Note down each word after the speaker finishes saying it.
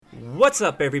What's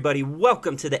up, everybody?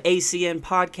 Welcome to the ACN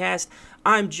Podcast.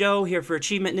 I'm Joe, here for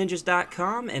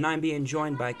AchievementNinjas.com, and I'm being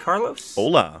joined by Carlos.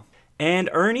 Hola. And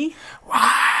Ernie.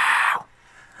 Wow!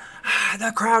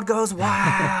 The crowd goes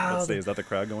wild. Let's say, is that the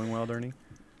crowd going wild, Ernie?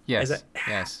 Yes.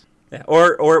 Yes. Yeah,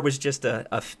 or it was just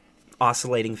a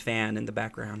oscillating fan in the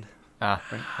background. Right.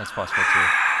 That's possible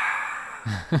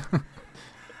too.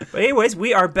 But anyways,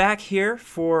 we are back here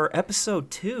for episode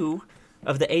 2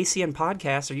 of the ACN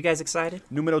Podcast. Are you guys excited?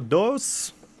 Numero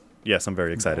dos. Yes, I'm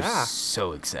very excited. Yeah.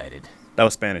 So excited. That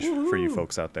was Spanish for you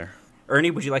folks out there. Ernie,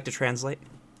 would you like to translate?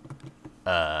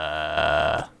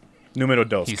 Numero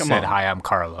dos. He Come said, on. "Hi, I'm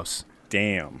Carlos." If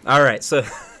Damn. any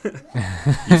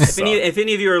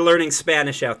of you are learning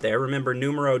Spanish out there, remember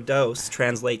numero dos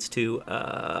translates to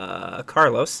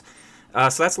Carlos.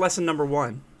 So that's lesson number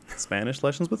 1. Spanish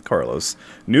lessons with Carlos.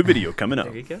 New video coming up.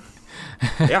 There you go.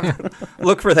 Yeah,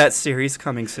 look for that series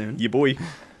coming soon. Yeah, boy.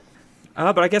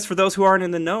 But I guess for those who aren't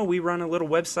in the know, we run a little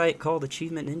website called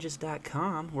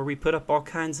AchievementNinjas.com where we put up all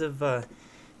kinds of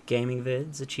gaming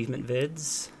vids, achievement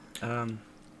vids,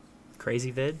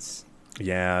 crazy vids.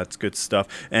 Yeah, it's good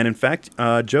stuff. And in fact,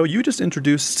 Joe, you just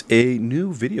introduced a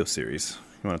new video series.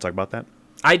 You want to talk about that?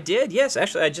 I did, yes.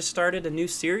 Actually, I just started a new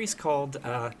series called,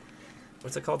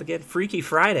 what's it called again? Freaky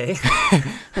Friday.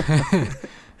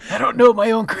 I don't know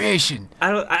my own creation.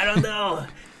 I don't know.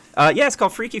 Yeah, it's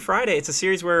called Freaky Friday. It's a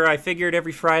series where I figured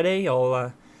every Friday,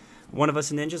 one of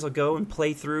us ninjas will go and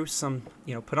play through some,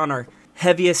 put on our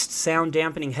heaviest sound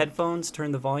dampening headphones,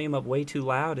 turn the volume up way too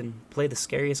loud, and play the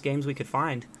scariest games we could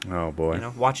find. Oh boy.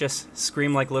 Watch us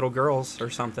scream like little girls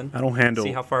or something.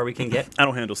 See how far we can get. I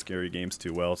don't handle scary games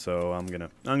too well, so I'm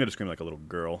gonna scream like a little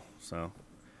girl. So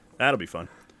that'll be fun.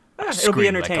 It'll be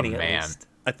entertaining like a man. at least.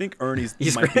 I think Ernie's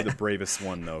might be the bravest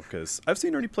one though, because I've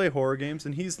seen Ernie play horror games,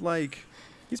 and he's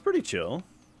pretty chill.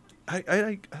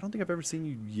 I don't think I've ever seen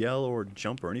you yell or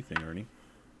jump or anything, Ernie.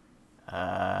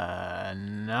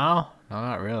 No,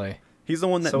 not really. He's the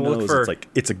one that knows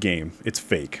it's a game, it's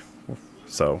fake.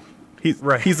 So he's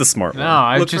the smart one.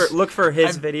 No, look for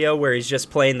his video where he's just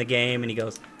playing the game and he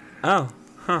goes, "Oh,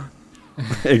 huh."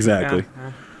 Exactly.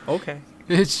 Yeah, okay.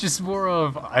 It's just more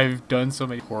of I've done so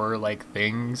many horror-like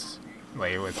things,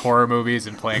 like with horror movies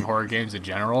and playing horror games in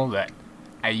general, that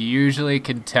I usually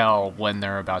can tell when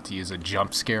they're about to use a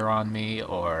jump scare on me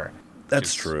or.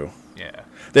 That's true. Yeah.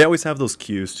 They always have those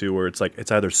cues too, where it's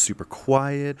either super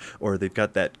quiet or they've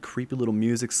got that creepy little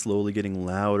music slowly getting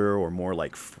louder or more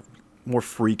more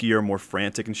freaky or more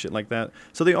frantic and shit like that.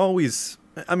 So they always.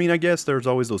 I mean, I guess there's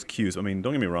always those cues. I mean,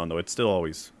 don't get me wrong though. It's still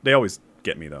always they always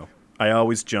get me though. I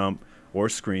always jump or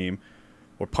scream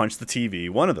or punch the TV.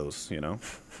 One of those, I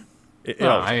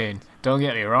mean, don't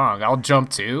get me wrong. I'll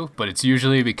jump too, but it's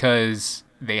usually because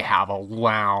they have a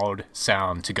loud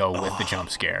sound to go with the jump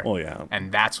scare. Oh, yeah. And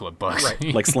that's what bugs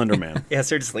me. Like Slender Man. Yeah,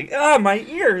 so just like, my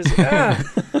ears. Yeah.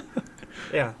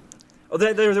 Oh,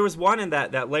 there was one in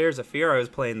that Layers of Fear I was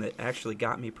playing that actually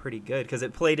got me pretty good because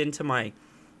it played into my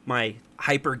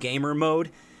hyper gamer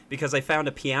mode. Because I found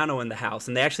a piano in the house,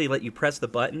 and they actually let you press the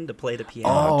button to play the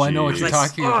piano. Oh, I know what you're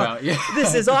talking about. Yeah.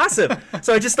 This is awesome.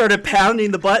 So I just started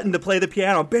pounding the button to play the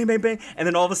piano. Bang, bang, bang. And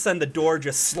then all of a sudden, the door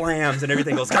just slams, and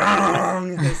everything goes,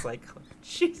 gong. And it's like,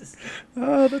 Jesus.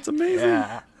 Oh, that's amazing.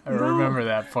 Yeah, I remember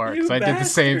that part, because I did the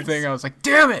same thing. I was like,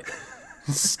 damn it.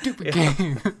 Stupid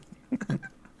game.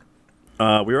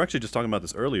 We were actually just talking about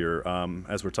this earlier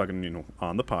as we're talking,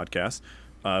 on the podcast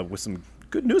with some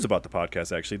good news about the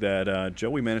podcast, actually, that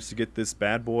Joey managed to get this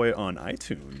bad boy on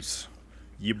iTunes.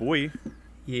 Yeah, boy.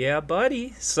 Yeah,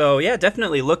 buddy. So, yeah,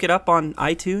 definitely look it up on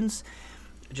iTunes.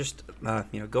 Just,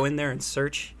 go in there and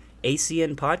search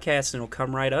ACN Podcast, and it'll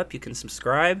come right up. You can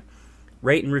subscribe,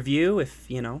 rate and review if,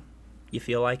 you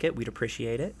feel like it. We'd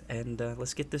appreciate it. And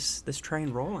let's get this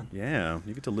train rolling. Yeah,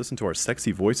 you get to listen to our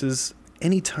sexy voices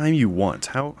anytime you want.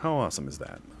 How awesome is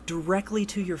that? Directly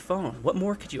to your phone. What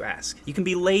more could you ask? You can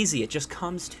be lazy. It just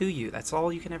comes to you. That's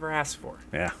all you can ever ask for.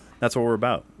 Yeah, that's what we're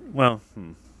about. Well,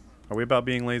 are we about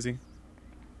being lazy?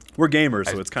 We're gamers,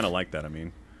 so it's kind of like that, I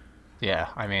mean. Yeah,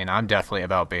 I'm definitely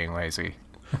about being lazy.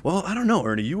 Well, I don't know,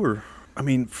 Ernie.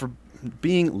 For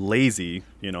being lazy,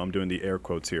 I'm doing the air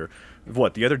quotes here.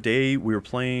 What, the other day we were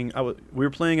playing, and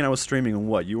I was streaming, and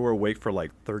what, you were awake for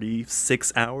like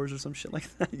 36 hours or some shit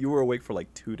like that? You were awake for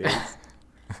like 2 days?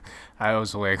 I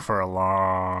was awake for a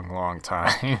long, long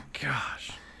time.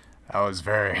 Gosh. That was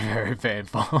very, very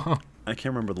painful. I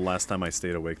can't remember the last time I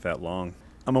stayed awake that long.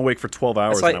 I'm awake for 12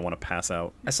 hours and I want to pass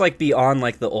out. That's like beyond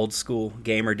like the old school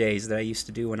gamer days that I used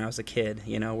to do when I was a kid,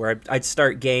 where I'd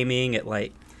start gaming at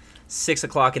like 6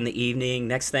 o'clock in the evening.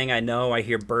 Next thing I know, I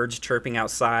hear birds chirping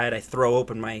outside. I throw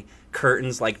open my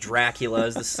curtains like Dracula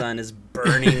as the sun is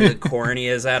burning the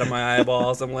corneas out of my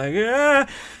eyeballs. I'm like,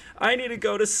 I need to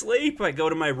go to sleep. I go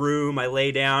to my room, I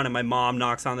lay down, and my mom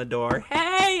knocks on the door.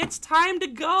 Hey, it's time to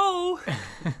go.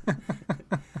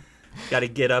 Got to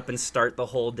get up and start the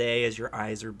whole day as your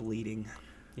eyes are bleeding.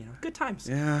 Good times.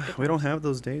 Yeah, we don't have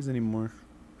those days anymore.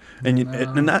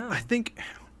 And I think,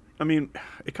 I mean,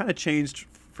 it kind of changed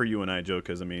for you and I, Joe,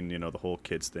 because, I mean, the whole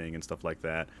kids thing and stuff like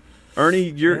that. Ernie,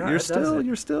 you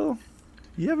haven't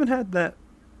had that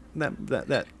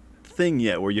thing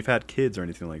yet where you've had kids or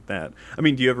anything like that. I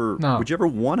mean, would you ever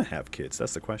want to have kids?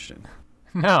 That's the question.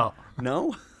 No.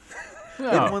 No? No.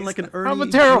 Anyone like an Ernie? I'm a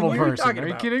terrible What are you person. talking Are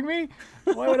you about? kidding me?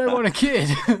 Why would I want a kid?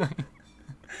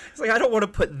 It's like, I don't want to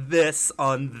put this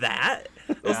on that.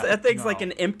 That thing's no. like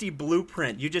an empty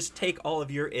blueprint. You just take all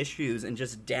of your issues and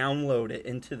just download it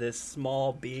into this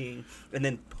small being and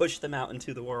then push them out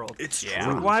into the world. It's Yeah.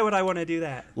 true. Like, why would I want to do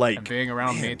that? Like, And being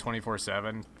around me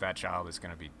 24/7, that child is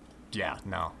going to be,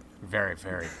 very,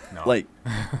 very, no. like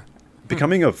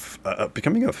becoming a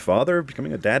father,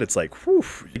 becoming a dad, it's like, whew,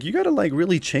 you gotta like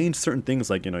really change certain things.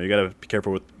 Like, you gotta be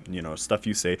careful with stuff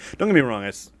you say. Don't get me wrong,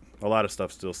 a lot of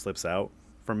stuff still slips out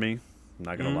from me, I'm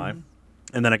not gonna lie,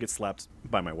 and then I get slapped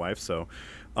by my wife. So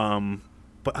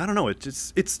but I don't know,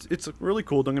 it's really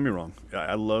cool. Don't get me wrong,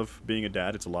 I love being a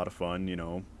dad. It's a lot of fun,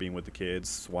 being with the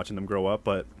kids, watching them grow up.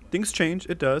 But things change.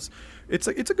 It does. It's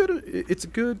a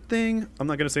good thing. I'm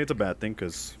not gonna say it's a bad thing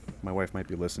because my wife might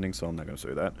be listening, so I'm not gonna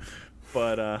say that.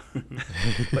 But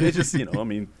but it's just, I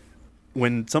mean,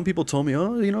 when some people told me,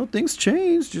 oh, things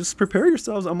change, just prepare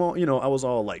yourselves. I'm all, I was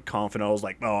all like confident. I was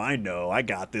like, oh, I know, I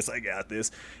got this.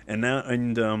 And now,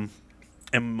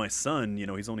 and my son,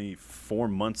 he's only 4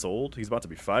 months old. He's about to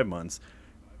be 5 months.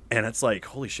 And it's like,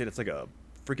 holy shit, it's like a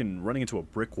freaking running into a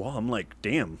brick wall. I'm like,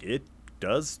 damn,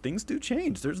 things do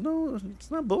change.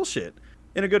 It's not bullshit.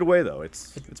 In a good way, though.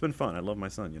 It's been fun. I love my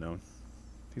son,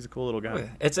 He's a cool little guy.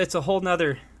 It's a whole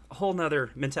nother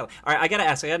mentality. All right, I got to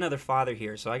ask. I got another father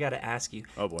here, so I got to ask you.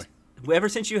 Oh, boy. Ever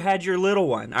since you had your little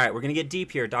one, all right, we're going to get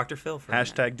deep here. Dr. Phil. For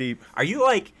Hashtag deep. Are you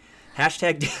like,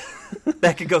 hashtag deep?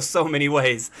 That could go so many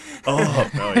ways. Oh,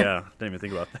 yeah. Didn't even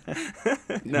think about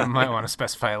that. You might want to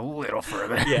specify a little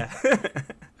further. Yeah.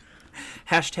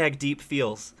 Hashtag deep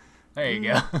feels. There you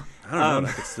go. I don't know.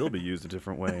 That could still be used a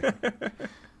different way.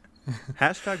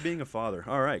 Hashtag being a father.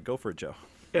 All right, go for it, Joe.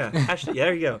 Yeah, hashtag,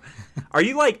 there you go. Are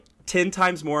you like 10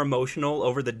 times more emotional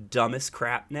over the dumbest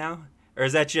crap now? Or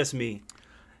is that just me?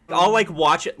 I'll like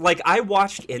watch it. Like I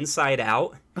watched Inside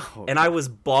Out and I was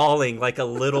bawling like a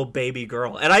little baby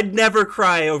girl. And I'd never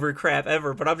cry over crap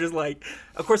ever. But I'm just like,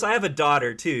 of course I have a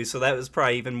daughter too. So that was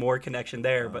probably even more connection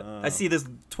there. But I see this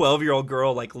 12-year-old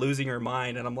girl like losing her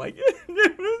mind. And I'm like,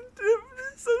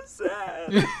 it's so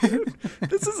sad.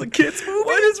 This is a kid's movie.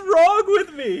 What is wrong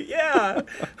with me? Yeah.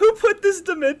 Who put this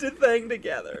demented thing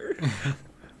together?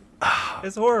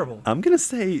 It's horrible. I'm going to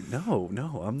say no,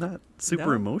 I'm not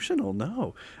super emotional,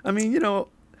 no. I mean,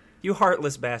 You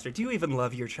heartless bastard. Do you even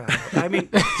love your child? I mean,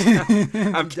 I'm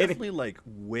kidding. definitely like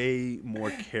way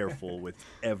more careful with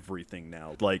everything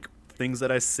now. Like things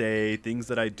that I say, things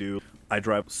that I do. I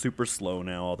drive super slow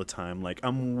now all the time. Like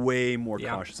I'm way more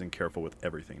cautious and careful with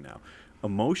everything now.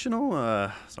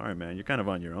 Emotional? Sorry, man. You're kind of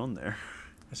on your own there.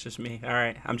 That's just me. All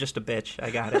right. I'm just a bitch. I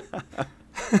got it.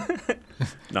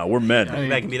 No, we're men.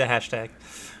 That can be the hashtag.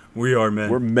 We are men.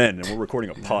 We're men, and we're recording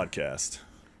a podcast.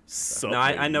 So No,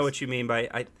 I know what you mean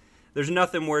by there's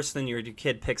nothing worse than your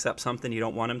kid picks up something you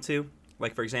don't want him to.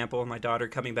 Like, for example, my daughter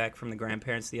coming back from the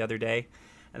grandparents the other day,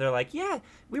 and they're like, yeah,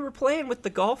 we were playing with the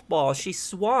golf ball. She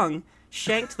swung,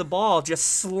 shanked the ball, just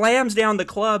slams down the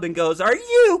club and goes, are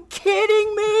you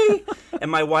kidding me?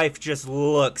 And my wife just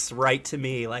looks right to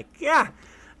me like, yeah,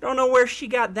 don't know where she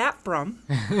got that from.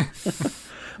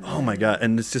 Oh, my God.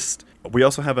 And it's just, we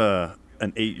also have an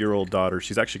 8-year-old daughter.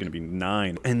 She's actually going to be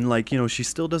 9. And, like, she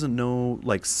still doesn't know,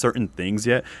 like, certain things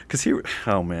yet. Because here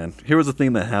was a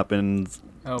thing that happened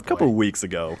a couple of weeks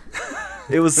ago.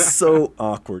 It was so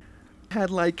awkward. I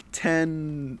had, like,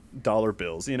 $10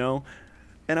 bills, And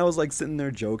I was, like, sitting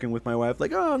there joking with my wife,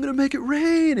 like, oh, I'm going to make it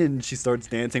rain. And she starts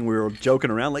dancing. We were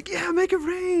joking around, like, yeah, make it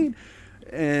rain.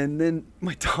 And then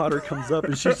my daughter comes up,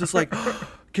 and she's just like,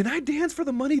 can I dance for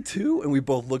the money, too? And we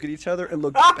both look at each other and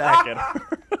look back at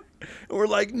her. And we're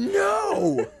like,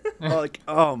 no. Like,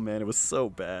 oh, man, it was so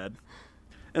bad.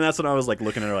 And that's when I was, like,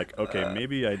 looking at her like, okay,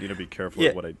 maybe I need to be careful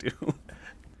with what I do.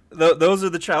 Those are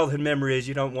the childhood memories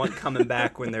you don't want coming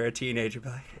back when they're a teenager. Be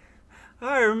like, oh,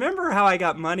 I remember how I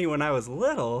got money when I was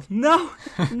little. No.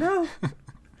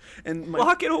 And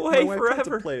Lock it away my wife tried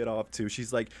forever. to play it off too.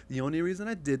 She's like, the only reason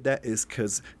I did that is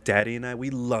because Daddy and I, we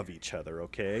love each other.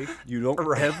 Okay, you don't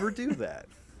Right. ever do that.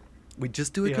 We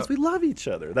just do it because Yep. we love each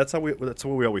other. That's what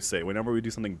we always say. Whenever we do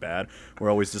something bad, we're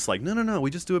always just like, no. We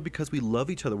just do it because we love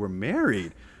each other. We're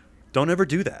married. Don't ever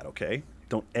do that. Okay,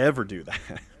 don't ever do that.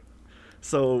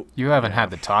 So You haven't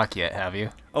had the talk yet, have you?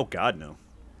 oh God, no.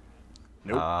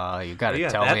 Nope. You gotta Yeah,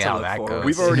 tell that's me a how look that forward. goes.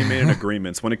 We've already made an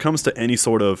agreement. When it comes to any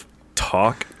sort of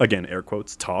talk, again, air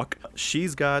quotes, talk,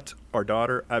 she's got our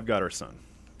daughter, I've got our son.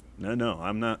 No,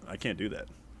 I'm not. I can't do that.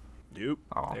 Nope.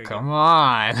 Oh, There you come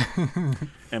on.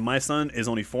 And my son is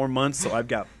only 4 months, so I've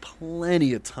got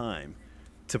plenty of time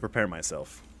to prepare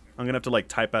myself. I'm going to have to, like,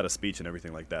 type out a speech and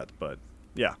everything like that. But,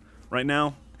 yeah, right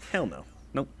now, hell no.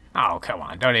 Nope. Oh, come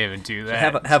on. Don't even do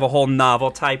that. Have a whole novel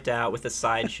typed out with a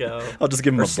slideshow. I'll just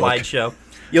give him or a book. slideshow.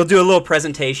 You'll do a little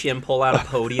presentation, pull out a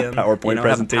podium. PowerPoint have a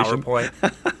presentation.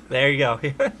 PowerPoint. There you go.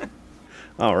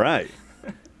 All right.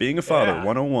 Being a father, Yeah.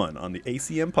 101 on the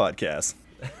ACN Podcast.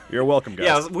 You're welcome, guys.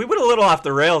 Yeah, we went a little off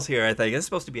the rails here, I think. It's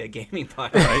supposed to be a gaming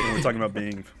podcast. Right? And we're talking about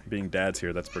being dads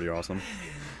here. That's pretty awesome.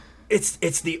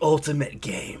 It's the ultimate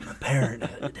game,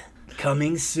 Parenthood.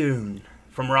 Coming soon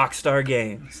from Rockstar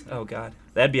Games. Oh, God.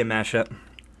 That'd be a mashup.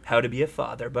 How to Be a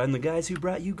Father by the guys who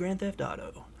brought you Grand Theft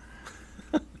Auto.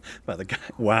 By the guy.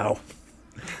 Wow.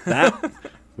 That.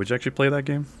 Would you actually play that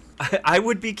game? I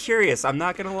would be curious. I'm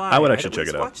not going to lie. I would actually I'd check at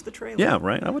it least out. Watch the trailer. Yeah,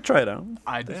 right. I would try it out.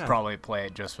 I'd Yeah. probably play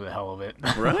it just for the hell of it.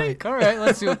 Right? Like, all right,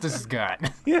 let's see what this has got.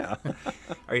 Yeah.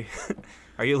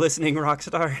 Are you listening,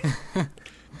 Rockstar?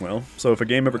 Well, so if a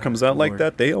game ever comes out like Lord.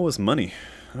 that, they owe us money.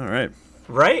 All right.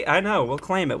 Right? I know. We'll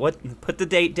claim it. Put the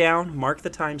date down. Mark the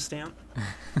timestamp.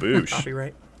 Boosh.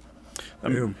 Copyright.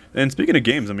 Boom. And speaking of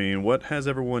games, I mean, what has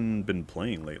everyone been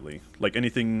playing lately? Like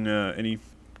anything, any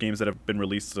games that have been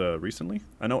released recently?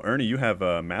 I know, Ernie, you have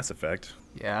Mass Effect.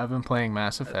 Yeah, I've been playing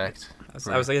Mass Effect.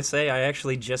 I was going to say, I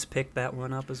actually just picked that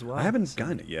one up as well. I haven't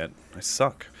gotten it yet. I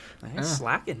suck. Hey,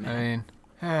 slacking, I man.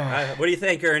 mean, What do you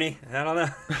think, Ernie? I don't know.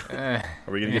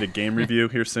 Are we gonna get a game review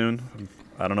here soon?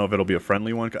 I don't know if it'll be a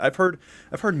friendly one. I've heard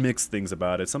mixed things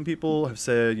about it. Some people have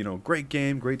said, great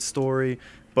game, great story,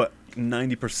 but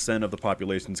 90% of the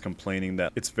population is complaining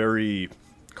that it's very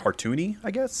cartoony,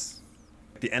 I guess.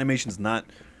 The animation's not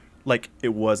like it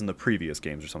was in the previous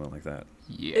games or something like that.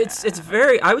 yeah. It's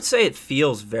very, I would say it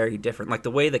feels very different. Like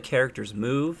the way the characters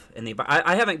move.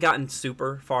 I haven't gotten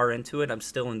super far into it. I'm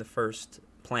still in the first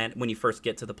planet, when you first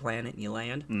get to the planet and you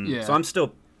land. Yeah. So I'm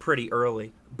still pretty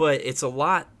early. But it's a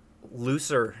lot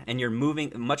looser, and you're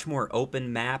moving much more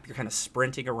open map. You're kind of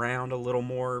sprinting around a little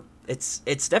more. It's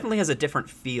definitely has a different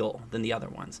feel than the other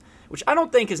ones, which I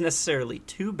don't think is necessarily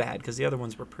too bad because the other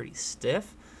ones were pretty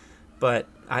stiff. But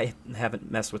I haven't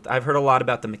messed with. I've heard a lot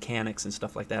about the mechanics and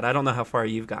stuff like that. I don't know how far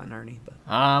you've gotten, Ernie.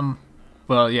 But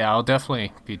Well, yeah, I'll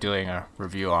definitely be doing a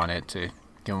review on it to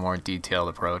give a more detailed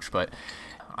approach, but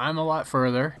I'm a lot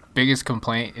further. Biggest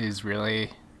complaint is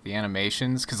really the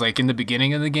animations, because like in the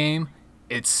beginning of the game,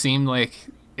 it seemed like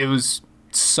it was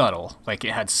subtle, like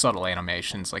it had subtle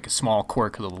animations, like a small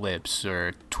quirk of the lips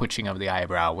or twitching of the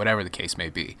eyebrow, whatever the case may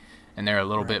be, and they're a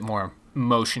little bit more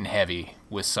motion heavy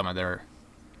with some of their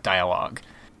dialogue.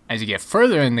 As you get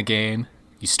further in the game,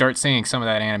 you start seeing some of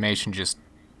that animation just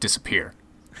disappear.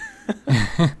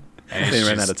 And it's They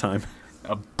ran just out of time.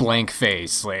 a blank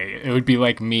face. Like it would be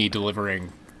like me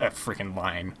delivering a freaking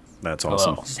line. That's Hello,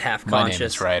 awesome. Just half my name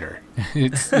conscious. is Ryder.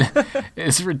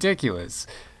 It's ridiculous,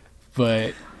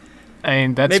 but I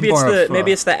mean that's Maybe more of,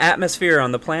 it's the atmosphere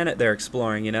on the planet they're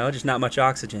exploring. Just not much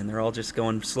oxygen. They're all just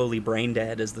going slowly brain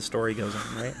dead as the story goes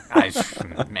on,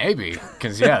 right? maybe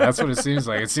because that's what it seems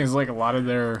like. It seems like a lot of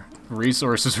their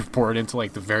resources were poured into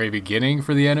like the very beginning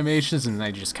for the animations, and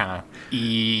they just kind of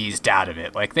eased out of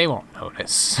it. Like they won't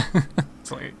notice.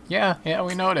 It's like yeah,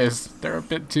 we noticed. They're a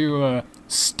bit too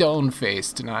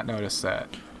stone-faced to not notice that.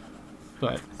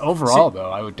 But overall,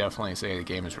 though, I would definitely say the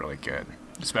game is really good.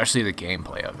 Especially the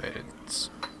gameplay of it. It's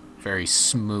very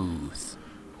smooth.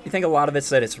 You think a lot of it's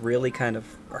that it's really kind of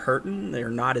hurting? They're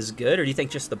not as good? Or do you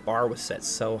think just the bar was set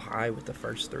so high with the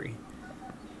first three?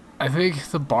 I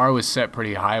think the bar was set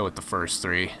pretty high with the first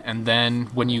three. And then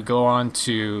when you go on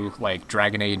to, like,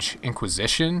 Dragon Age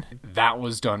Inquisition, that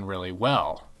was done really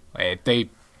well. They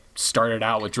started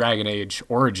out with Dragon Age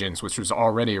Origins, which was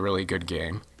already a really good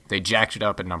game. They jacked it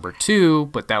up at number 2,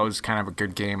 but that was kind of a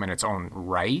good game in its own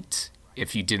right,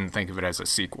 if you didn't think of it as a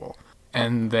sequel.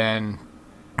 And then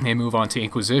they move on to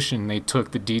Inquisition. They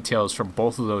took the details from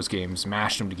both of those games,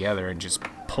 mashed them together, and just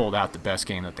pulled out the best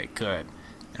game that they could.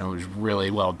 And it was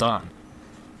really well done.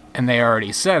 And they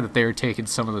already said that they were taking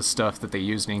some of the stuff that they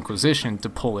used in Inquisition to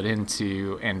pull it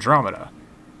into Andromeda.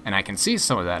 And I can see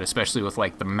some of that, especially with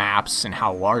like the maps and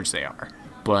how large they are.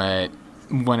 But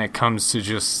when it comes to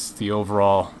just the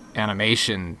overall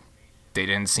animation, they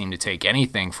didn't seem to take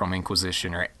anything from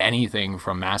Inquisition or anything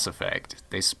from Mass Effect.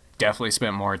 They definitely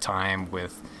spent more time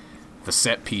with the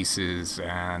set pieces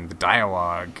and the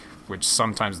dialogue, which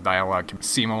sometimes the dialogue can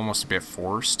seem almost a bit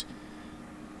forced.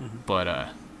 But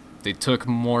they took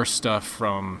more stuff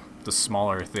from the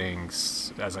smaller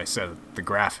things, as I said, the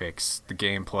graphics, the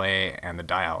gameplay, and the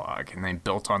dialogue, and they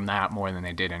built on that more than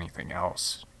they did anything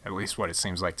else, at least what it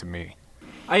seems like to me.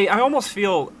 I almost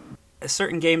feel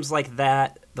certain games like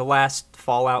that, the last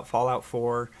Fallout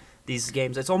 4, these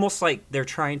games, it's almost like they're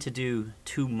trying to do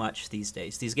too much these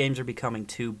days. These games are becoming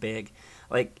too big.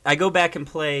 Like, I go back and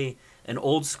play an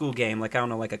old school game, like, I don't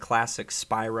know, like a classic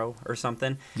Spyro or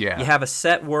something. Yeah. You have a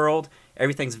set world,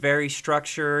 everything's very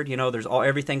structured,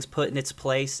 everything's put in its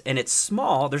place, and it's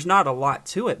small. There's not a lot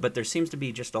to it, but there seems to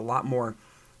be just a lot more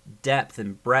depth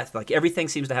and breadth. Like, everything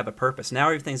seems to have a purpose. Now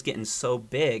everything's getting so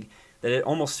big that it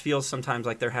almost feels sometimes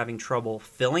like they're having trouble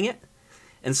filling it.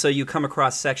 And so you come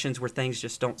across sections where things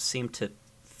just don't seem to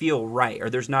feel right, or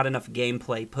there's not enough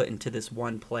gameplay put into this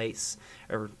one place,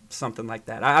 or something like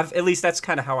that. At least that's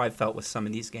kind of how I've felt with some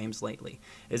of these games lately.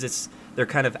 They're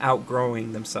kind of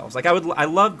outgrowing themselves. Like I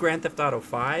love Grand Theft Auto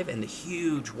 5 and the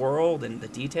huge world and the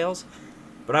details,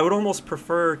 but I would almost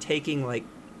prefer taking like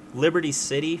Liberty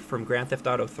City from Grand Theft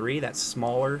Auto 3, that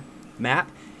smaller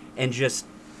map, and just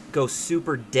go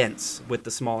super dense with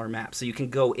the smaller map, so you can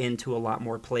go into a lot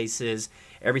more places.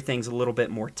 Everything's a little bit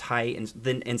more tight, and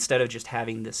then instead of just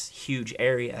having this huge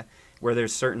area where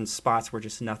there's certain spots where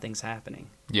just nothing's happening.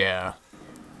 Yeah,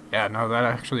 no, that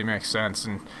actually makes sense.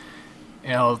 And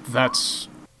that's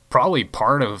probably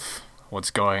part of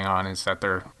what's going on, is that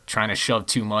they're trying to shove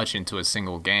too much into a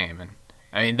single game. And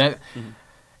I mean that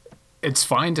it's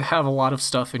fine to have a lot of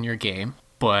stuff in your game,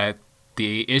 but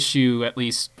the issue, at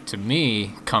least to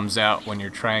me, comes out when you're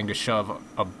trying to shove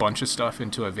a bunch of stuff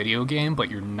into a video game, but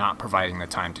you're not providing the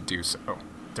time to do so.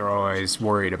 They're always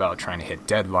worried about trying to hit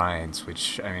deadlines,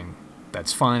 which, I mean,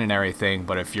 that's fun and everything,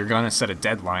 but if you're going to set a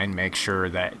deadline, make sure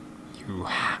that you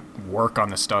work on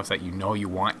the stuff that you know you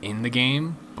want in the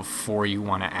game before you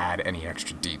want to add any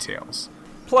extra details.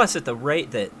 Plus, at the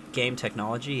rate that game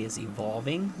technology is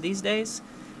evolving these days,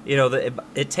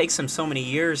 it takes them so many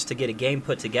years to get a game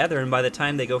put together, and by the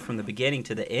time they go from the beginning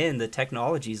to the end, the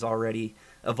technology's already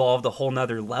evolved a whole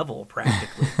nother level,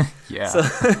 practically. Yeah.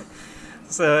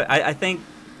 So I think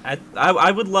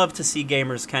I would love to see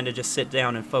gamers kind of just sit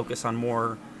down and focus on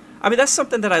more. I mean, that's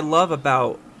something that I love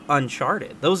about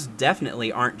Uncharted. Those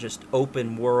definitely aren't just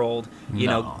open world,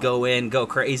 go in, go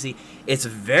crazy. It's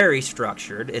very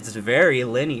structured. It's very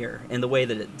linear in the way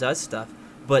that it does stuff.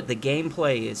 But the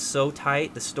gameplay is so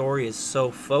tight, the story is so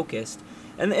focused,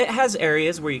 and it has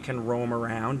areas where you can roam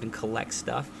around and collect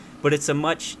stuff, but it's a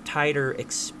much tighter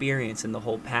experience in the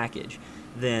whole package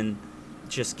than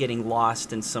just getting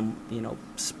lost in some,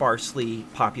 sparsely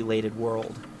populated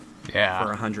world for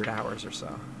 100 hours or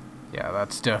so. Yeah,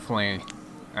 that's definitely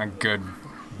a good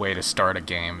way to start a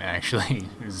game, actually.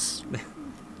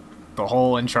 The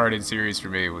whole Uncharted series for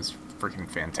me was freaking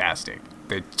fantastic.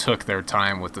 They took their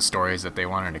time with the stories that they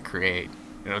wanted to create.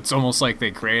 It's almost like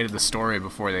they created the story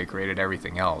before they created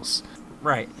everything else.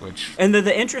 Right. And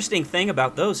the interesting thing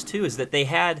about those, too, is that they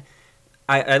had,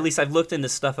 at least I've looked into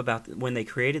stuff about when they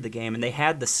created the game, and they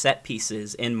had the set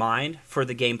pieces in mind for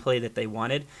the gameplay that they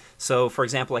wanted. So, for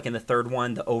example, like in the third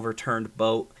one, the overturned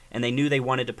boat, and they knew they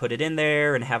wanted to put it in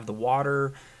there and have the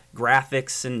water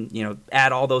graphics and,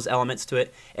 add all those elements to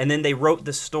it. And then they wrote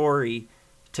the story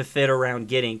to fit around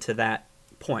getting to that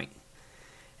point.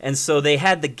 And so they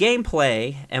had the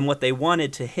gameplay and what they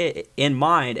wanted to hit in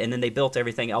mind, and then they built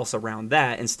everything else around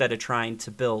that instead of trying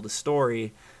to build a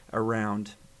story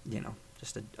around,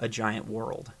 just a giant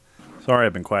world. Sorry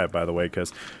I've been quiet, by the way,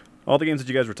 because all the games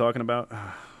that you guys were talking about,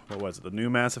 what was it, the new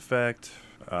Mass Effect,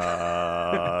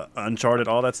 Uncharted,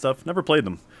 all that stuff, never played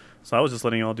them. So I was just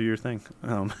letting y'all do your thing.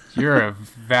 You're a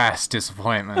vast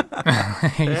disappointment.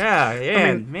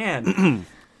 Man.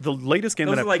 The latest game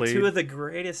Those that I are like played, two of the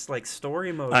greatest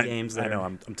story mode games. I know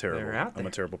I'm terrible. Out there. I'm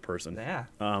a terrible person. Yeah.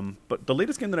 But the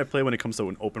latest game that I play when it comes to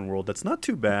an open world, that's not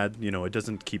too bad. It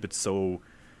doesn't keep it so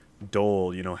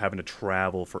dull. Having to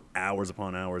travel for hours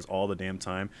upon hours all the damn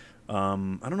time. I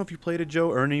don't know if you played it,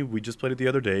 Joe, Ernie. We just played it the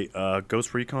other day.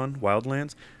 Ghost Recon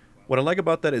Wildlands. What I like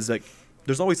about that is that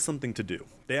there's always something to do.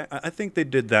 I think they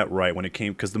did that right when it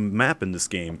came, because the map in this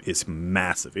game is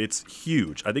massive. It's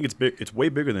huge. I think it's big. It's way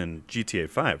bigger than GTA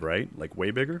 5, right? Like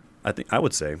way bigger. I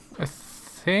would say.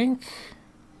 I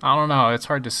don't know. It's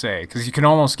hard to say, because you can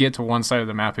almost get to one side of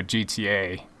the map at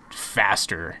GTA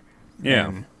faster Yeah.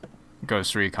 than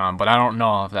Ghost Recon, but I don't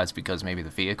know if that's because maybe the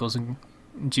vehicles in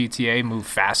GTA move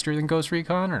faster than Ghost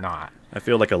Recon or not. I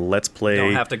feel like a let's play.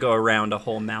 Don't have to go around a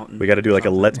whole mountain. We got to do like a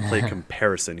Something. let's play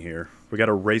comparison here. We got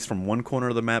to race from one corner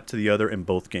of the map to the other in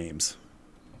both games.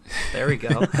 There we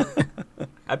go.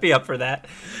 I'd be up for that.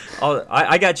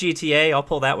 I got GTA. I'll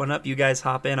pull that one up. You guys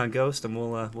hop in on Ghost, and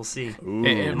we'll see. Ooh.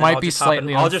 It And might I'll be just hop in-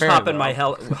 slightly I'll just unfair, hop in though. my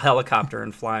helicopter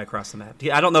and fly across the map.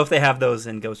 I don't know if they have those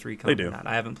in Ghost Recon. They do. Or not.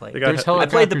 I haven't played. They got- There's I I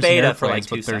played the helicopters and beta for like airplanes,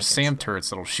 2 but there's seconds. SAM turrets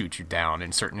that'll shoot you down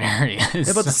in certain areas. I was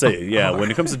about to say, yeah, when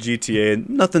it comes to GTA,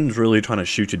 nothing's really trying to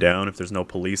shoot you down if there's no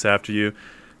police after you.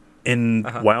 In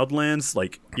Wildlands,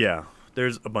 like, yeah,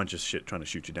 there's a bunch of shit trying to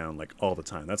shoot you down, like, all the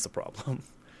time. That's the problem.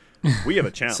 We have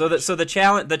a challenge. So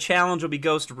the challenge will be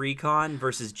Ghost Recon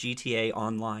versus GTA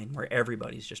Online, where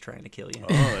everybody's just trying to kill you. Oh,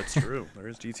 that's true. There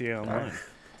is GTA Online.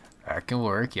 That can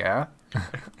work, yeah.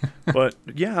 But,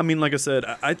 yeah, I mean, like I said,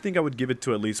 I think I would give it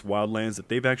to at least Wildlands, that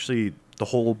they've actually, the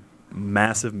whole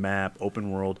massive map,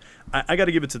 open world, I got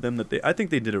to give it to them that I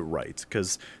think they did it right,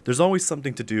 because there's always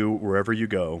something to do wherever you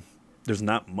go. There's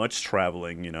not much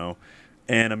traveling, you know.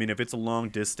 And, I mean, if it's a long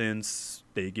distance,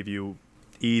 they give you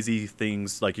easy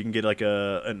things, like you can get like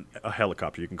a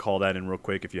helicopter. You can call that in real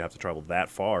quick if you have to travel that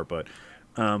far. But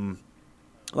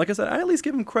like I said, I at least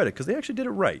give them credit because they actually did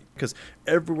it right. Because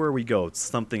everywhere we go,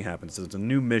 something happens. There's a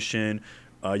new mission.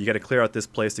 You got to clear out this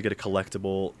place to get a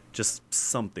collectible. Just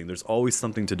something. There's always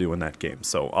something to do in that game.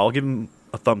 So I'll give them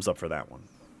a thumbs up for that one.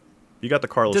 You got the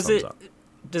Carlos thumbs up.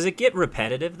 Does it get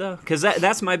repetitive though? Because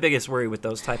that's my biggest worry with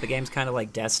those type of games, kind of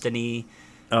like Destiny.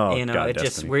 Oh, You know, God, it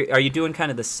just Destiny. are you doing kind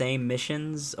of the same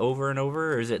missions over and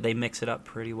over, or is it they mix it up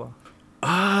pretty well?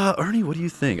 Ernie, what do you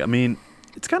think? I mean,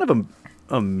 it's kind of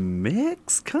a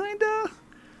mix, kind of.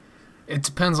 It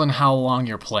depends on how long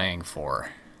you're playing for.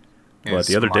 Well, is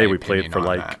the other my day we played opinion for on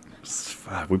like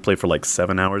that. we played for like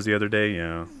 7 hours the other day.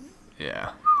 Yeah.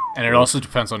 Yeah. And it also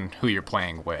depends on who you're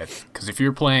playing with. Because if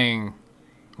you're playing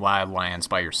Wildlands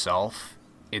by yourself,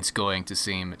 it's going to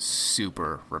seem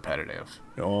super repetitive.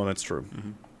 Oh, that's true.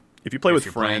 Mm-hmm. If you play If with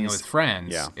you're playing friends, with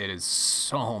friends, yeah. it is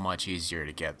so much easier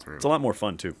to get through. it's a lot more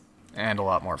fun too. And a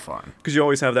lot more fun. Because you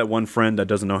always have that one friend that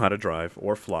doesn't know how to drive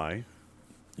or fly,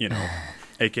 you know,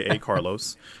 aka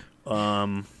Carlos.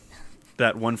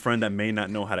 That one friend that may not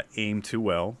know how to aim too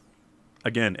well,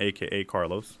 again, aka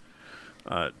Carlos.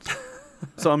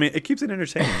 So I mean, it keeps it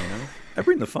entertaining, you know. I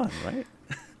bring the fun, right?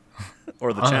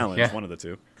 Or the challenge, yeah. one of the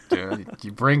two. Dude,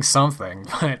 you bring something,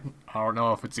 but I don't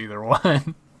know if it's either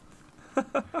one.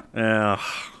 Yeah.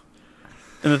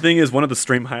 And the thing is, one of the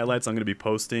stream highlights I'm going to be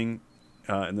posting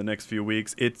in the next few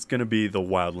weeks, it's going to be the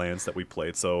Wildlands that we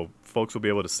played. So folks will be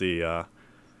able to see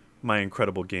my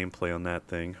incredible gameplay on that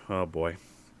thing. Oh, boy.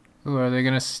 Ooh, are they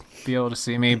going to be able to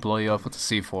see me blow you up with the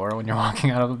C4 when you're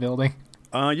walking out of a building?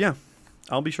 Yeah.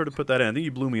 I'll be sure to put that in. I think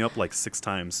you blew me up like 6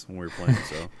 times when we were playing,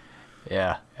 so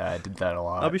Yeah, I did that a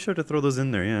lot. I'll be sure to throw those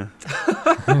in there, yeah.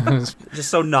 Just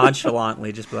so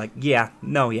nonchalantly, just be like, yeah,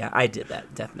 I did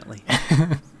that, definitely.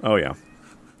 Oh, yeah.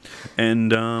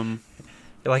 And,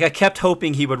 Like, I kept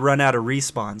hoping he would run out of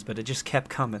respawns, but it just kept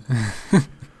coming.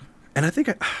 and I think,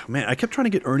 I kept trying to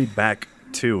get Ernie back,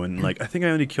 too, and, like, I think I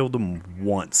only killed him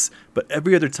once. But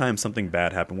every other time something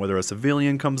bad happened, whether a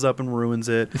civilian comes up and ruins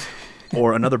it,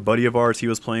 or another buddy of ours, he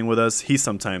was playing with us, he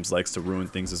sometimes likes to ruin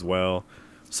things as well.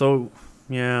 So,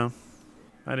 yeah,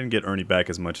 I didn't get Ernie back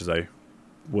as much as I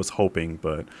was hoping,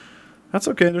 but that's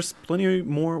okay. There's plenty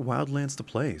more Wildlands to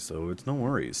play, so it's no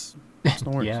worries. It's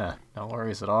no worries. Yeah, no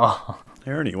worries at all.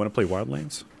 Hey, Ernie, you want to play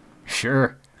Wildlands?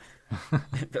 Sure.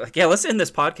 Be like, yeah, let's end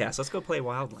this podcast. Let's go play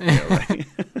Wildlands. Yeah, right.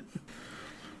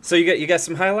 So you got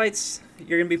some highlights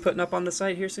you're going to be putting up on the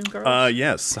site here soon, Carlos?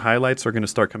 Yes. Highlights are going to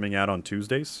start coming out on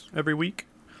Tuesdays every week.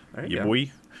 There you Yeah, go.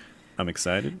 boy. I'm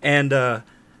excited. And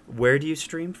where do you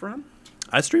stream from?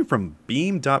 I stream from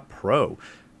beam.pro.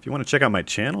 If you want to check out my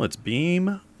channel, it's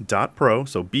beam.pro.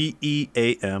 So BEAM.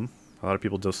 A lot of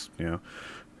people just,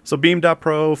 So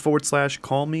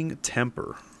beam.pro/calming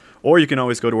temper. Or you can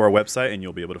always go to our website and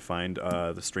you'll be able to find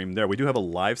the stream there. We do have a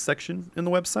live section in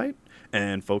the website.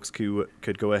 And folks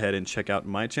could go ahead and check out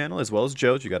my channel as well as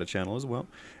Joe's. You got a channel as well.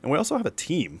 And we also have a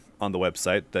team on the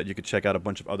website that you could check out a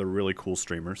bunch of other really cool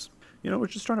streamers. We're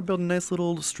just trying to build a nice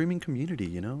little streaming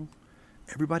community,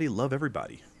 Everybody love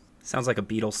everybody. Sounds like a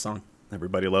Beatles song.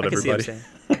 Everybody love I can everybody. see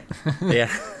what you're saying.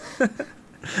 Yeah.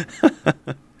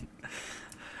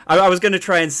 I was going to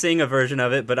try and sing a version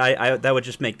of it, but I that would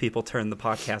just make people turn the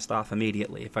podcast off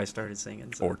immediately if I started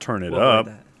singing. So Or turn it we'll up.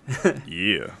 avoid that.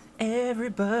 Yeah.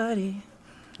 Everybody.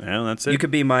 Yeah, that's it. You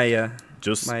could be my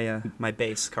just my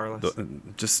bass, Carlos.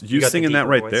 just You you got the singing that deeper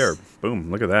right voice. there.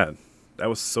 Boom, look at that. That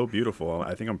was so beautiful.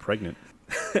 I think I'm pregnant.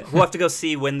 We'll have to go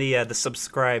see when the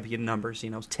subscribe numbers,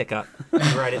 tick up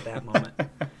right at that moment.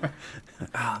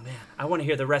 Oh, man. I want to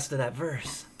hear the rest of that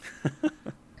verse.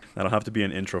 That'll have to be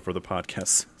an intro for the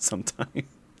podcast sometime.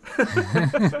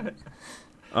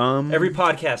 Every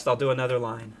podcast, I'll do another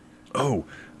line. Oh,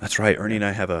 that's right. Ernie and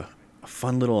I have a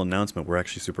fun little announcement. We're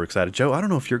actually super excited. Joe, I don't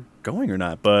know if you're going or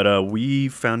not, but we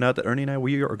found out that Ernie and I,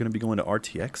 we are going to be going to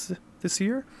RTX this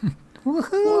year.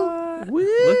 What?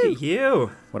 Look at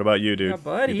you. What about you, dude? Yeah,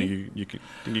 buddy. You think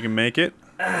you can make it?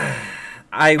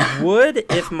 I would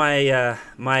if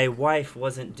my wife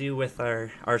wasn't due with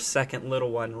our second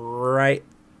little one right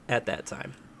at that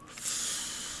time.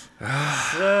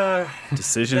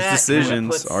 Decisions.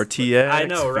 RTX. I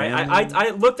know, right? I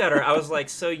looked at her. I was like,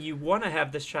 so you want to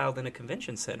have this child in a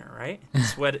convention center, right?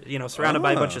 Surrounded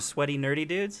by a bunch of sweaty, nerdy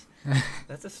dudes.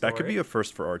 That's a story. That could be a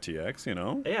first for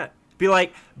RTX, Yeah. Be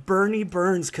like, Bernie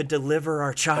Burns could deliver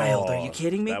our child. Are you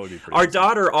kidding me? That would be pretty Our awesome.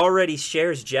 daughter already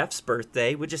shares Jeff's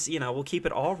birthday. We just, we'll keep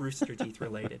it all Rooster Teeth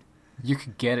related. You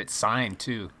could get it signed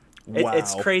too. Wow.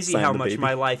 It's crazy Sign how the much baby.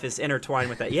 my life is intertwined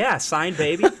with that. Yeah, signed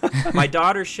baby. My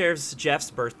daughter shares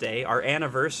Jeff's birthday. Our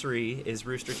anniversary is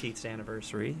Rooster Teeth's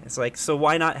anniversary. It's like, so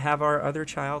why not have our other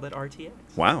child at RTX?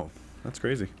 Wow, that's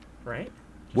crazy. Right?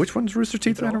 Which one's Rooster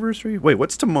Teeth's it all. anniversary? Wait,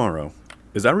 what's tomorrow?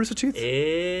 Is that Rooster Teeth?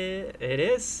 It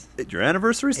is. Your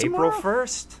anniversary's April tomorrow?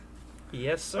 1st.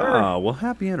 Yes, sir. Oh, well,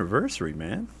 happy anniversary,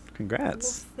 man.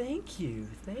 Congrats. Well, thank you.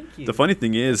 The funny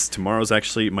thing is, tomorrow's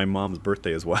actually my mom's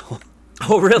birthday as well.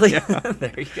 Oh, really?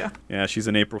 There you go. Yeah, she's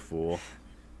an April Fool.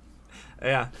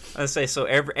 Yeah, I say so.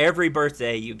 Every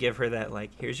birthday you give her that,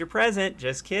 like, here's your present.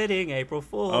 Just kidding, April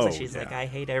Fools. Oh, And she's like, yeah. I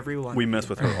hate everyone. We mess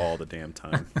with her all the damn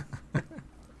time.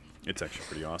 It's actually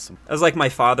pretty awesome. That was like my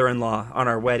father-in-law on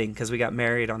our wedding because we got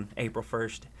married on April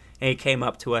 1st. And he came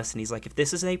up to us and he's like, if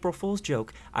this is an April Fool's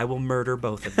joke, I will murder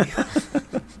both of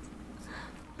you.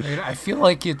 Dude, I feel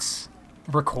like it's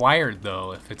required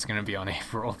though if it's gonna be on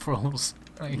April Fools.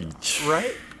 Like,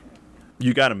 Right?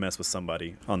 You got to mess with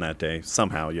somebody on that day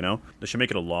somehow, They should make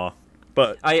it a law.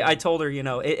 But I told her,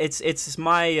 it's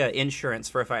my insurance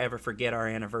for if I ever forget our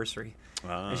anniversary.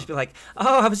 And she'd be like,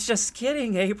 oh, I was just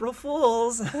kidding, April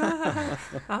Fools.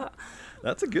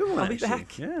 that's a good one, I'll be actually.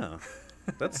 back. Yeah.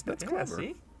 That's Yeah, clever.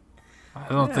 see? I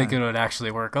don't think it would actually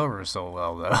work over so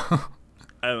well though.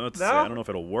 I don't know what to say. No? I don't know if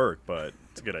it'll work, but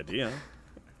it's a good idea.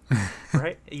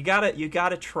 Right? You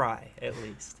gotta try, at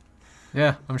least.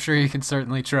 Yeah, I'm sure you can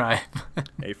certainly try.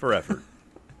 A for effort.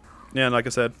 Yeah, and like I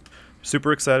said,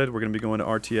 super excited. We're going to be going to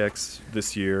RTX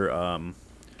this year.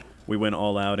 We went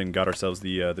all out and got ourselves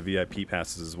the VIP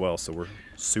passes as well, so we're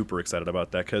super excited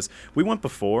about that because we went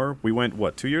before. We went,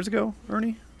 2 years ago,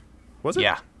 Ernie? Was it?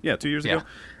 Yeah. Yeah, 2 years Yeah, ago.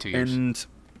 2 years. And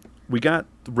we got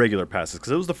the regular passes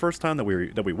because it was the first time that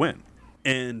we went.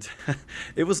 And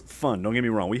it was fun, don't get me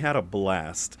wrong. We had a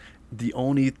blast. The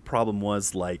only problem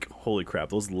was, holy crap,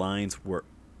 those lines were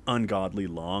ungodly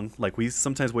long. We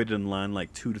sometimes waited in line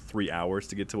 2 to 3 hours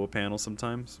to get to a panel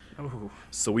sometimes. Ooh.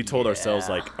 So we told ourselves,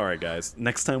 Yeah. all right, guys,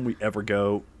 next time we ever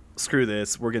go, screw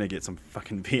this. We're going to get some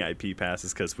fucking VIP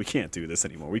passes because we can't do this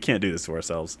anymore. We can't do this to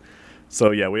ourselves.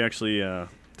 So, yeah, we actually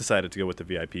decided to go with the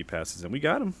VIP passes, and we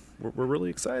got them. We're really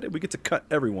excited. We get to cut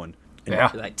everyone. And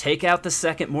Yeah. Like, take out the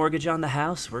second mortgage on the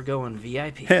house. We're going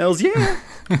VIP. Hells yeah.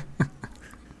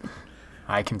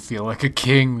 I can feel like a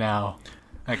king now.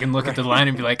 I can look at the line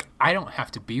and be like, I don't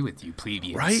have to be with you,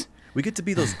 plebeians. Right? We get to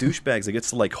be those douchebags that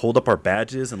gets to hold up our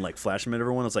badges and flash them at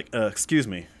everyone. It's like, excuse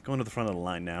me, going to the front of the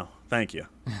line now. Thank you.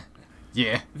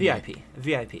 Yeah. VIP.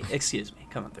 Excuse me.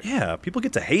 Come on through. Yeah, people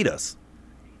get to hate us.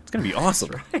 It's gonna be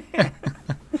awesome.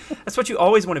 That's what you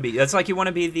always want to be. That's like you want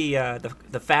to be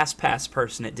the fast pass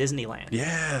person at Disneyland.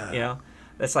 Yeah.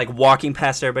 That's like walking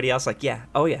past everybody else. Like, yeah,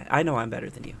 oh yeah, I know I'm better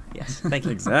than you. Yes, thank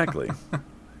you. Exactly.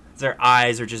 Their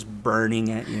eyes are just burning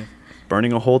at you.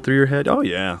 Burning a hole through your head. Oh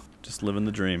yeah, just living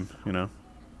the dream.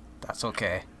 That's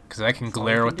okay. Because I can all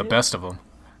glare you with can the do. best of them.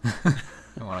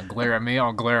 You want to glare at me,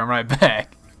 I'll glare 'em right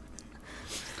back.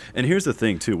 And here's the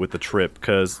thing too with the trip,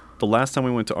 because the last time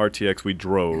we went to RTX, we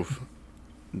drove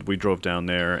down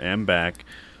there and back,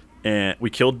 and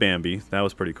we killed Bambi. That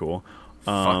was pretty cool.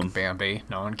 Fuck Bambi.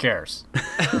 No one cares.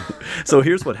 So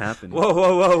here's what happened.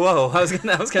 Whoa! I was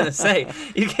gonna say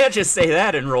you can't just say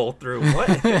that and roll through.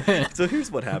 What? So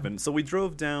here's what happened. So we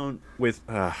drove down with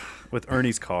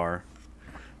Ernie's car,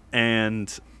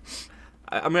 and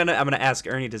I'm gonna ask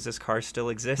Ernie. Does this car still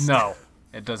exist? No,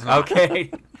 it does not.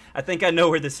 Okay. I think I know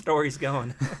where this story's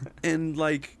going. and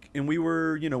we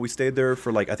were, we stayed there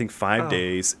for I think 5 Oh.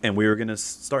 days, and we were gonna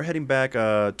start heading back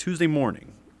Tuesday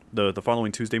morning, the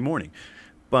following Tuesday morning.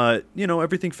 But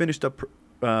everything finished up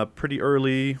pretty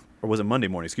early, or was it Monday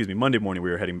morning? Excuse me, Monday morning.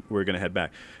 We were gonna head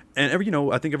back, and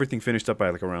I think everything finished up by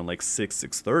like around like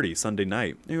 6:30 Sunday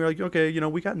night. And we were like, okay,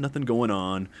 we got nothing going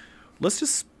on. Let's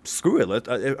just screw it.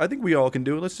 I think we all can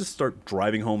do it. Let's just start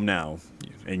driving home now.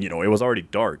 And it was already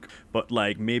dark, but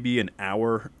like maybe an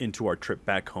hour into our trip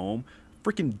back home,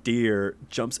 freaking deer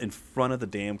jumps in front of the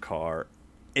damn car.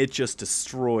 It just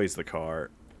destroys the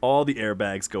car. All the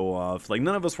airbags go off. Like,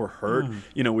 none of us were hurt.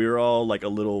 We were all like a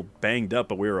little banged up,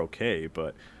 but we were okay.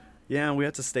 But yeah, we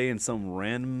had to stay in some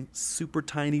random super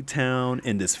tiny town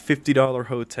in this $50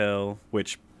 hotel,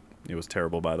 which it was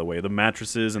terrible, by the way. The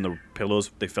mattresses and the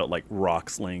pillows, they felt like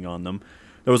rocks laying on them.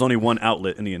 There was only one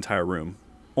outlet in the entire room.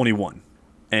 Only one.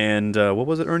 And what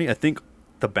was it, Ernie? I think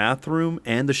the bathroom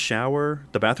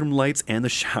lights and the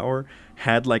shower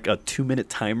had like a 2-minute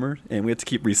timer, and we had to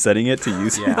keep resetting it to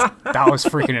use it. Yeah, that was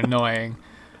freaking annoying.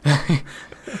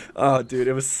 Oh, dude,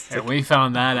 it was... And we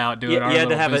found that out doing our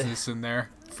little business in there.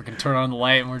 Freaking turn on the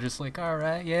light, and we're just like, all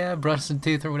right, yeah, brush some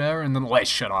teeth or whatever, and then the light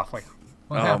shut off. Like,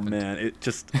 what happened? Man, it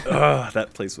just... that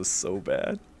place was so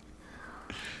bad.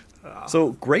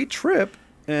 So, great trip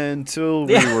until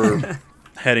we were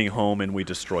heading home and we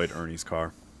destroyed Ernie's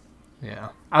car. Yeah.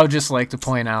 I would just like to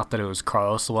point out that it was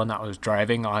Carlos, the one that was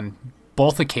driving on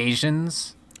both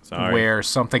occasions where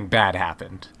something bad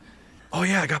happened. Oh,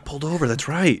 yeah, I got pulled over. That's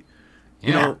right.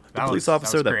 Yeah, the police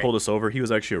officer that pulled us over, he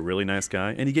was actually a really nice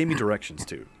guy, and he gave me directions,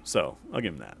 too. So, I'll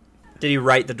give him that. Did he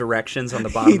write the directions on the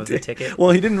bottom of the ticket?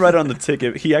 Well, he didn't write it on the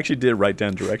ticket. He actually did write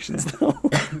down directions, though.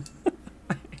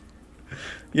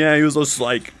 Yeah, he was just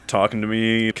like talking to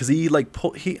me because he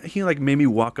made me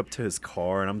walk up to his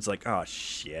car, and I'm just like, oh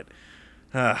shit,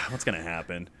 what's gonna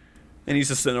happen? And he's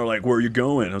just sitting there like, where are you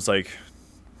going? I was like,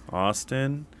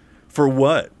 Austin, for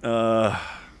what?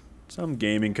 Some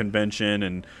gaming convention,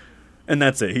 and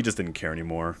that's it. He just didn't care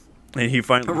anymore, and he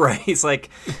finally right. He's like,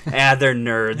 they're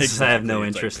nerds. Exactly. I have no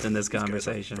interest in this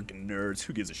conversation. Freaking nerds.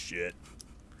 Who gives a shit?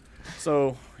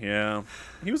 So yeah,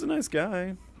 he was a nice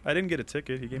guy. I didn't get a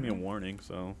ticket. He gave me a warning,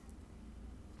 so.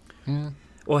 Yeah.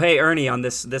 Well, hey, Ernie, on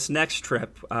this next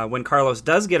trip, when Carlos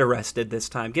does get arrested this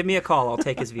time, give me a call. I'll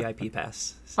take his VIP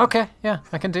pass. Okay, yeah,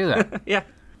 I can do that. Yeah.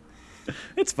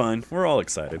 It's fine. We're all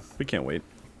excited. We can't wait.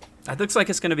 It looks like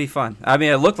it's going to be fun. I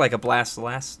mean, it looked like a blast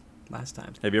last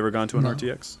time. Have you ever gone to an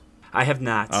RTX? I have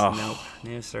not. Oh. Nope.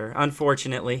 No, sir.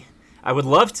 Unfortunately. I would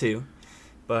love to,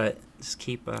 but just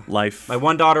keep... Life. My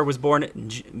one daughter was born in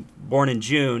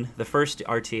June, the first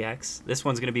RTX. This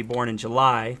one's going to be born in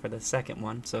July for the second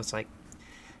one. So it's like,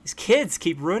 these kids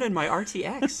keep ruining my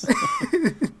RTX.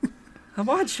 Come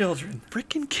on, children.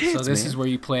 Freaking kids, So this is where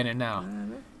you plan it now.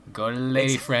 Go to the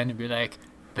lady friend and be like,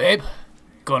 babe,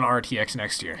 go on RTX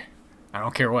next year. I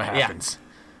don't care what happens.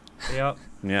 Yep.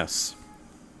 Yes.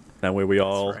 That way we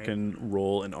all right. can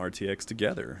roll an RTX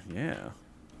together. Yeah.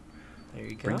 There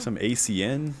you go. Bring some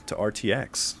ACN to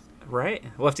RTX. Right.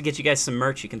 We'll have to get you guys some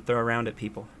merch you can throw around at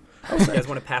people. You guys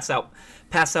want to pass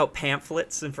out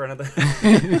pamphlets in front of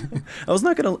the... I'm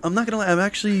not gonna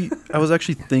lie. I was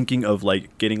actually thinking of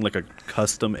like getting like a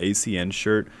custom ACN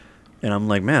shirt, and I'm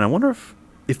like, man, I wonder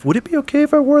if would it be okay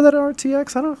if I wore that at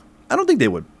RTX? I don't think they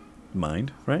would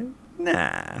mind, right?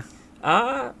 Nah.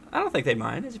 I don't think they'd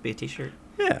mind. It'd just be a t-shirt.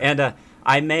 Yeah. And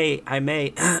I may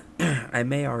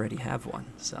already have one.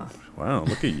 So. Wow,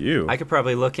 look at you. I could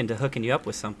probably look into hooking you up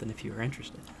with something if you were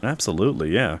interested.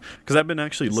 Absolutely, yeah. Because I've been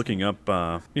actually looking up,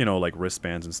 like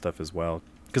wristbands and stuff as well.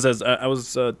 Because as I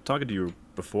was talking to you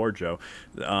before, Joe,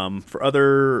 for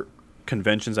other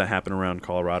conventions that happen around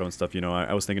Colorado and stuff,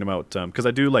 I was thinking about, because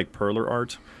I do like perler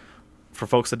art. For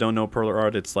folks that don't know perler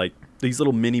art, it's like these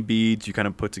little mini beads you kind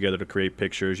of put together to create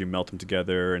pictures. You melt them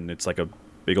together, and it's like a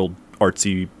big old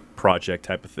artsy project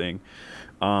type of thing.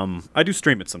 I do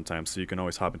stream it sometimes, so you can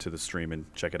always hop into the stream and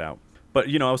check it out. But,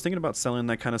 I was thinking about selling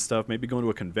that kind of stuff, maybe going to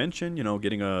a convention,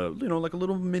 getting like a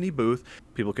little mini booth.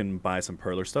 People can buy some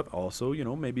perler stuff. Also,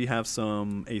 maybe have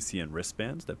some ACN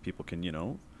wristbands that people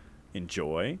can,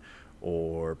 enjoy.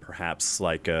 Or perhaps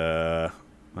like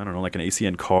like an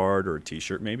ACN card or a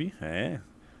t-shirt maybe.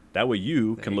 That way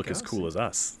you can look as cool as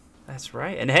us. That's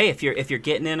right. And hey, if you're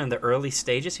getting in on the early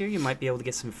stages here, you might be able to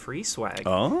get some free swag.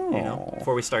 Oh.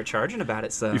 Before we start charging about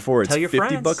it. So before it's tell your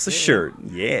 $50 friends. a shirt.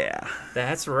 Yeah.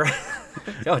 That's right.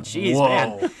 Oh, jeez, Whoa.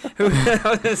 man. I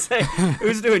was gonna say,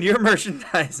 who's doing your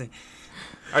merchandising?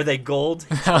 Are they gold?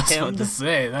 I was about to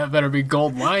say, that better be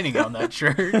gold lining on that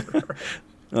shirt.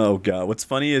 Oh, God. What's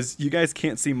funny is you guys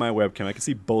can't see my webcam. I can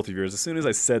see both of yours. As soon as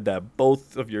I said that,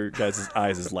 both of your guys'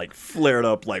 eyes is like flared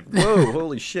up like, whoa,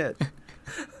 holy shit.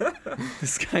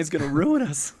 This guy's going to ruin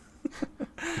us.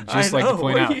 Just I like know, to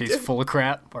point what out, are you he's doing? full of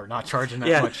crap or not charging that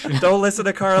Yeah, much. don't listen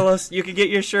to Carlos. You can get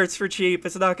your shirts for cheap.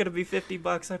 It's not going to be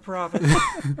 $50, I promise.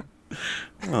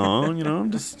 Oh,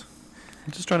 I'm just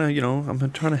trying to,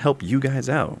 I'm trying to help you guys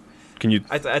out. Can you?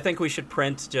 I think we should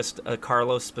print just a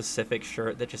Carlos specific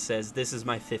shirt that just says, "This is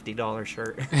my $50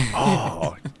 shirt."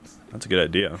 Oh, that's a good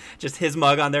idea. Just his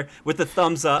mug on there with the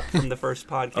thumbs up from the first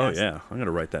podcast. Oh yeah, I'm gonna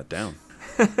write that down.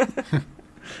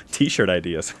 T-shirt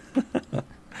ideas.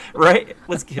 Right?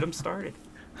 Let's get them started.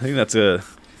 I think that's a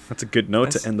good note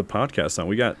That's- to end the podcast on.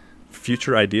 We got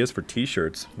future ideas for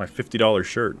T-shirts. My $50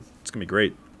 shirt. It's gonna be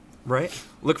great. Right?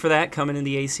 Look for that coming in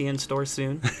the ACN store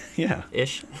soon. Yeah,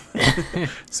 Ish.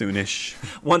 soonish.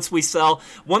 Once we sell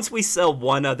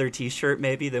one other T-shirt,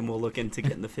 maybe then we'll look into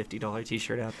getting the $50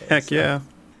 T-shirt out there. Heck So, yeah,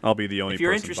 I'll be the only. If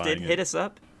you're person interested, buying hit it. us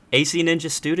up.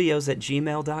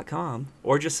 acninjastudios@gmail.com,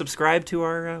 or just subscribe to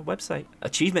our website,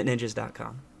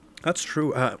 achievementninjas.com. That's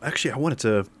true. Actually, I wanted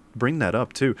to bring that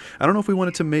up too. I don't know if we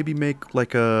wanted to maybe make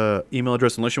like a email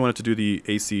address, unless you wanted to do the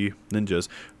AC Ninjas.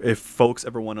 If folks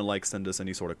ever want to like send us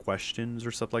any sort of questions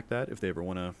or stuff like that, if they ever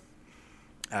want to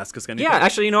ask us anything. Yeah,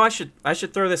 actually, I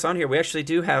should throw this on here. We actually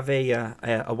do have a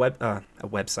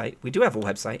website. We do have a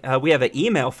website. We have an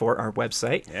email for our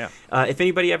website. Yeah. If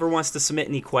anybody ever wants to submit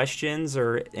any questions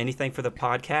or anything for the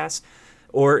podcast,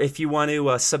 or if you want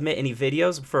to submit any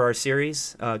videos for our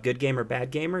series, Good Gamer,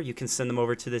 Bad Gamer, you can send them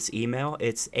over to this email.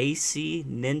 It's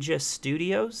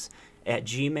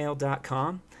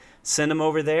acninjastudios@gmail.com. Send them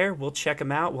over there. We'll check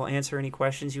them out. We'll answer any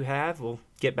questions you have. We'll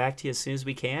get back to you as soon as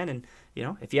we can. And,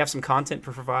 if you have some content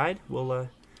to provide, we'll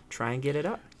try and get it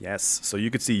up. Yes. So you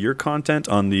could see your content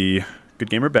on the Good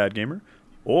Gamer, Bad Gamer,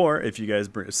 or if you guys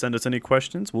send us any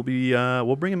questions, we'll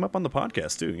bring them up on the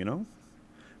podcast too.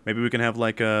 Maybe we can have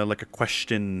like a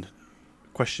questions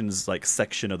like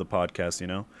section of the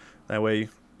podcast. That way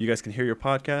you guys can hear your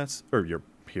podcast or hear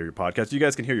your podcast. You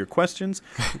guys can hear your questions,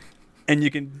 and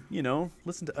you can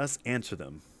listen to us answer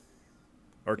them,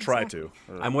 or try to.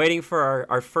 I'm waiting for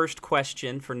our first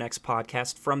question for next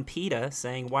podcast from PETA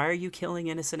saying, "Why are you killing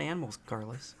innocent animals,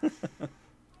 Carlos?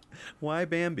 Why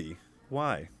Bambi?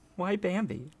 Why? Why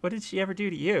Bambi? What did she ever do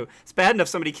to you? It's bad enough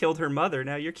somebody killed her mother.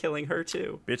 Now you're killing her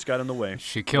too." Bitch got in the way.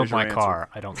 She killed There's your my answer. car.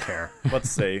 I don't care.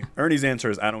 Let's say Ernie's answer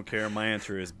is I don't care. My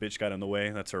answer is bitch got in the way.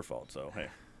 That's her fault. So hey,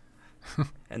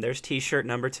 And there's T-shirt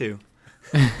number 2.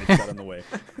 bitch got in the way.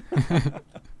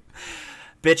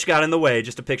 Bitch got in the way.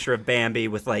 Just a picture of Bambi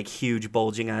with like huge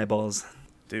bulging eyeballs.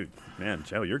 Dude, man,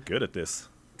 Joe, you're good at this.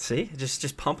 See,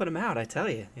 just pumping them out. I tell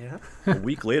you, A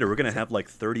week later, we're gonna have like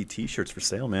 30 T-shirts for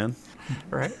sale, man.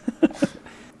 right.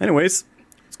 Anyways,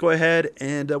 let's go ahead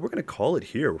and we're going to call it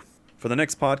here. For the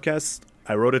next podcast,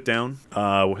 I wrote it down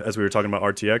as we were talking about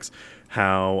RTX,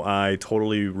 how I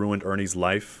totally ruined Ernie's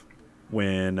life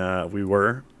when we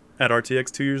were at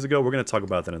RTX 2 years ago. We're going to talk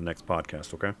about that in the next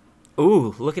podcast, okay?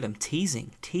 Ooh, look at him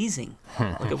teasing.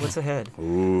 Look at what's ahead.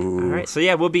 Ooh. All right, so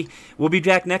yeah, we'll be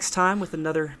back next time with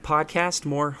another podcast,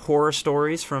 more horror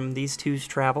stories from these two's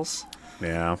travels.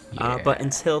 Yeah. But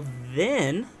until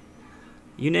then,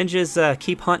 you ninjas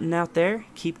keep hunting out there,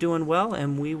 keep doing well,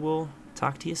 and we will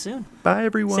talk to you soon. Bye,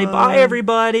 everyone. Say bye,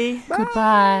 everybody.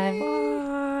 Goodbye.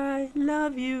 Bye.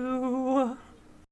 Love you.